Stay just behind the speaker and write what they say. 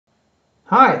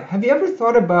Hi, have you ever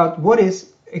thought about what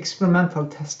is experimental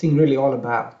testing really all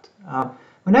about?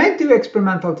 When I do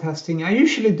experimental testing, I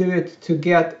usually do it to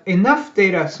get enough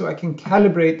data so I can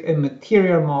calibrate a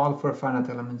material model for a finite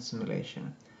element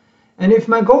simulation. And if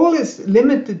my goal is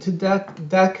limited to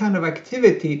that kind of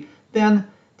activity, then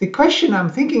the question I'm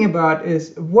thinking about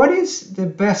is what is the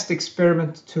best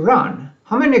experiment to run?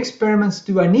 How many experiments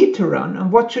do I need to run, and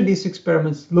what should these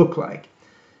experiments look like?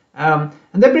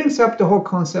 And that brings up the whole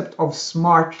concept of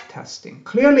smart testing.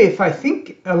 Clearly, if I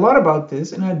think a lot about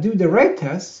this and I do the right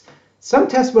tests, some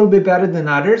tests will be better than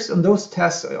others, and those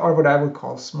tests are what I would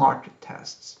call smart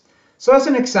tests. So as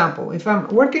an example, if I'm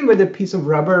working with a piece of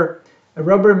rubber, a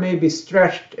rubber may be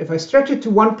stretched. If I stretch it to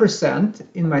 1%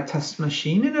 in my test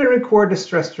machine and I record the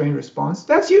stress-strain response,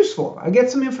 that's useful. I get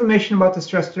some information about the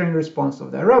stress-strain response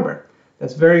of that rubber.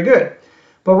 That's very good.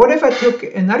 But what if I took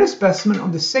another specimen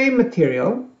of the same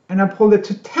material and I pulled it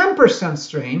to 10%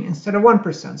 strain instead of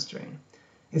 1% strain?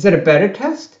 Is that a better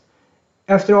test?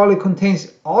 After all, it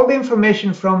contains all the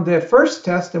information from the first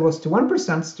test that was to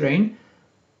 1% strain,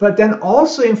 but then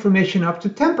also information up to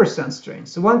 10% strain.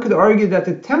 So one could argue that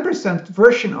the 10%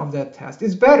 version of that test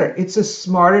is better. It's a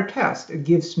smarter test. It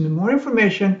gives me more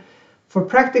information for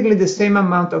practically the same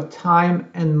amount of time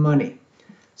and money.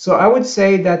 So I would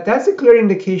say that that's a clear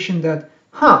indication that,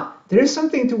 there is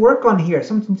something to work on here,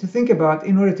 something to think about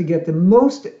in order to get the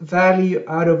most value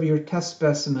out of your test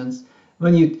specimens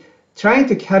when you're trying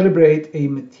to calibrate a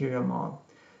material model.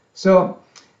 So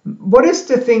what is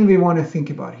the thing we want to think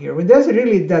about here? Well, that's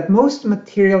really that most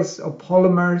materials of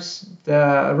polymers,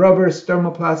 the rubbers,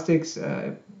 thermoplastics,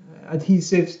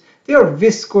 adhesives, they are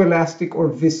viscoelastic or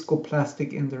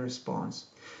viscoplastic in the response.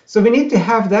 So we need to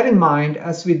have that in mind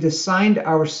as we designed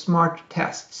our smart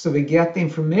tests, so we get the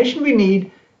information we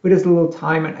need with as little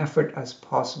time and effort as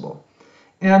possible.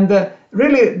 And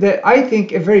really, I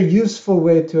think a very useful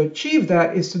way to achieve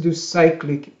that is to do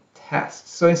cyclic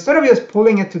tests. So instead of just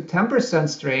pulling it to 10%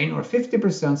 strain or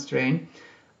 50% strain,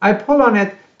 I pull on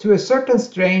it to a certain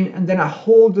strain and then I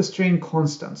hold the strain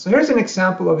constant. So here's an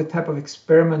example of a type of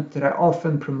experiment that I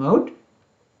often promote.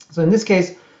 So in this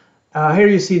case, here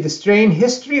you see the strain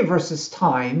history versus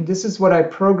time. This is what I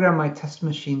program my test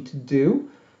machine to do.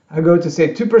 I go to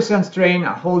say 2% strain,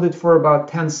 I hold it for about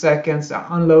 10 seconds, I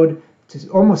unload to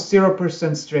almost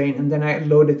 0% strain, and then I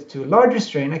load it to a larger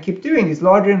strain. I keep doing these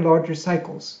larger and larger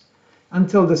cycles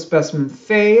until the specimen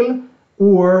fail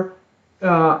or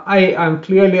I'm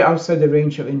clearly outside the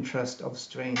range of interest of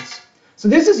strains. So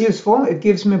this is useful. It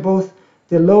gives me both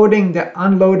the loading, the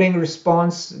unloading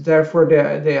response, therefore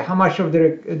how much of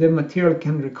the material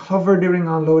can recover during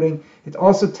unloading. It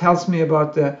also tells me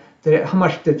about how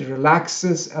much that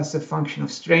relaxes as a function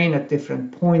of strain at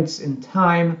different points in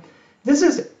time. This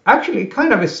is actually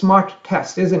kind of a smart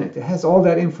test, isn't it? It has all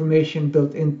that information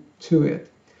built into it.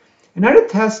 Another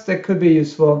test that could be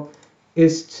useful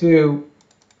is to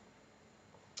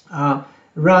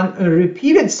run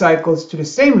repeated cycles to the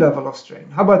same level of strain.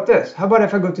 How about this? How about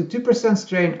if I go to 2%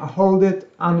 strain, I hold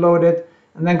it, unload it,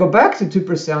 and then go back to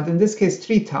 2%, in this case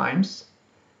 3 times,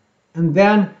 and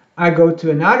then I go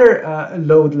to another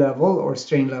load level or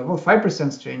strain level,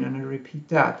 5% strain, and I repeat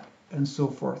that, and so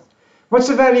forth. What's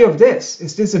the value of this?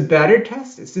 Is this a better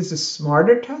test? Is this a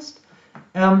smarter test?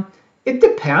 It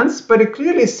depends, but it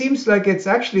clearly seems like it's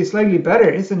actually slightly better,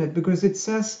 isn't it? Because it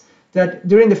says that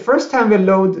during the first time we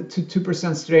load to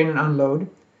 2% strain and unload,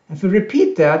 if we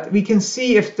repeat that, we can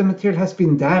see if the material has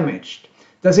been damaged.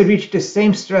 Does it reach the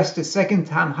same stress the second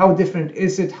time? How different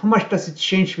is it? How much does it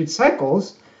change with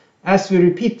cycles as we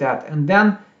repeat that? And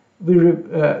then we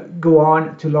go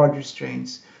on to larger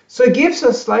strains. So it gives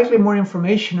us slightly more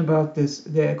information about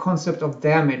the concept of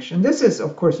damage. And this is,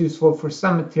 of course, useful for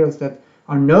some materials that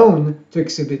are known to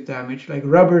exhibit damage, like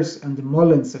rubbers and the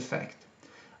Mullins effect.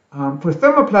 For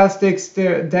thermoplastics,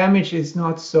 the damage is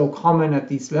not so common at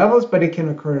these levels, but it can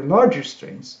occur at larger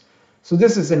strains. So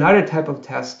this is another type of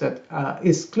test that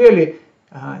is clearly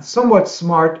somewhat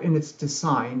smart in its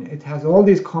design. It has all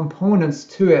these components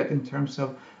to it in terms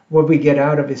of what we get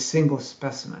out of a single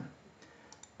specimen.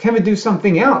 Can we do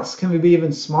something else? Can we be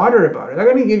even smarter about it? I'm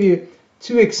going to give you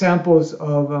 2 examples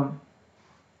of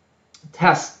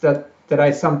tests that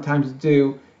I sometimes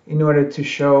do in order to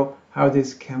show how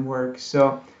this can work.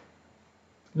 So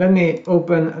let me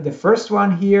open the first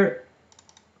one here.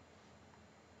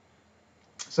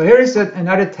 So here is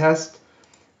another test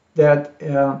that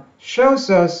shows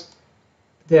us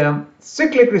the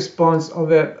cyclic response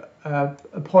of a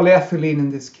polyethylene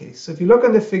in this case. So if you look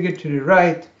on the figure to the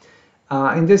right,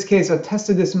 in this case I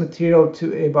tested this material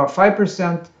to about 5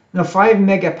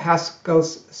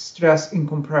 megapascals stress in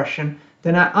compression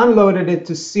Then I unloaded it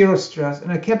to 0 stress,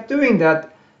 and I kept doing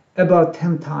that about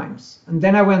 10 times. And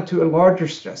then I went to a larger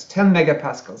stress, 10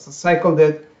 megapascals. I cycled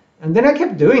it, and then I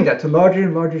kept doing that to larger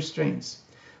and larger strains.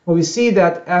 Well, we see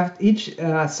that after each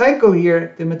cycle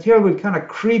here, the material will kind of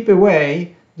creep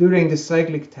away during the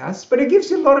cyclic test, but it gives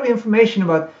you a lot of information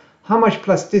about how much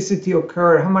plasticity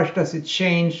occurs, how much does it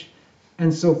change,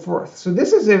 and so forth. So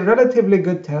this is a relatively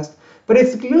good test, but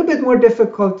it's a little bit more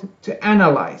difficult to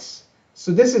analyze.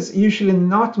 So this is usually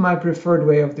not my preferred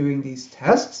way of doing these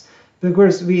tests,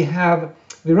 because we're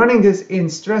running this in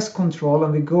stress control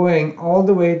and we're going all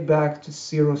the way back to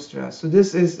 0 stress. So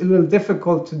this is a little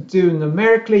difficult to do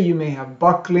numerically. You may have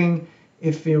buckling.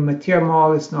 If your material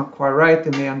model is not quite right,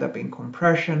 it may end up in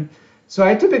compression. So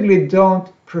I typically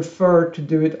don't prefer to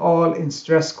do it all in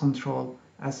stress control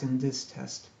as in this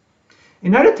test.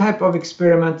 Another type of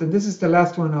experiment, and this is the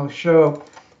last one I'll show,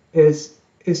 is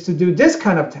to do this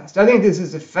kind of test. I think this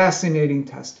is a fascinating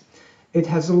test. It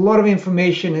has a lot of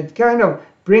information. It kind of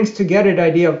brings together the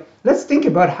idea of, let's think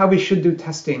about how we should do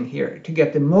testing here to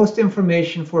get the most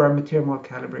information for our material model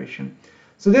calibration.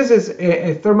 So this is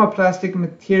a thermoplastic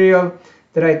material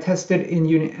that I tested in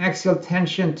uniaxial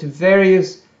tension to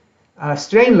various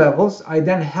strain levels. I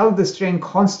then held the strain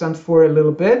constant for a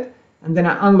little bit, and then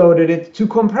I unloaded it to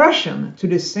compression, to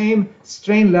the same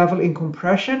strain level in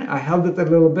compression. I held it a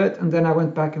little bit, and then I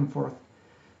went back and forth.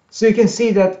 So you can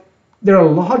see that there are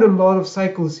a lot of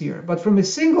cycles here, but from a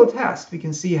single test, we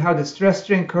can see how the stress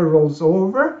strain curve rolls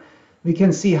over. We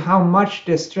can see how much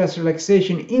the stress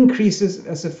relaxation increases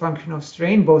as a function of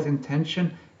strain, both in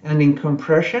tension and in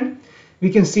compression. We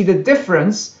can see the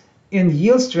difference in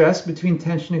yield stress between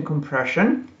tension and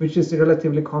compression, which is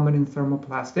relatively common in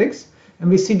thermoplastics. And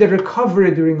we see the recovery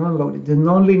during unloading, the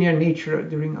nonlinear nature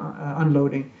during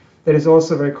unloading, that is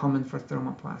also very common for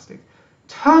thermoplastic.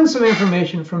 Tons of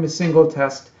information from a single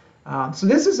test. So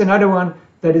this is another one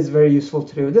that is very useful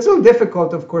to do. It's a little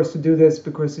difficult, of course, to do this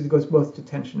because it goes both to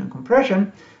tension and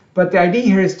compression. But the idea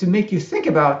here is to make you think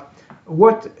about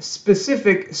what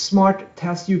specific smart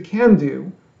tests you can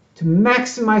do to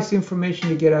maximize the information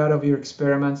you get out of your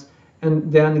experiments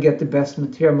and then get the best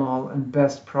material model and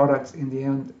best products in the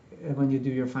end when you do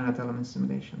your finite element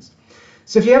simulations.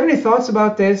 So if you have any thoughts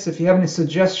about this, if you have any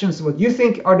suggestions of what you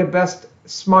think are the best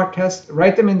smart tests,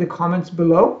 write them in the comments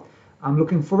below. I'm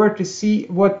looking forward to see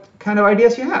what kind of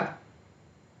ideas you have.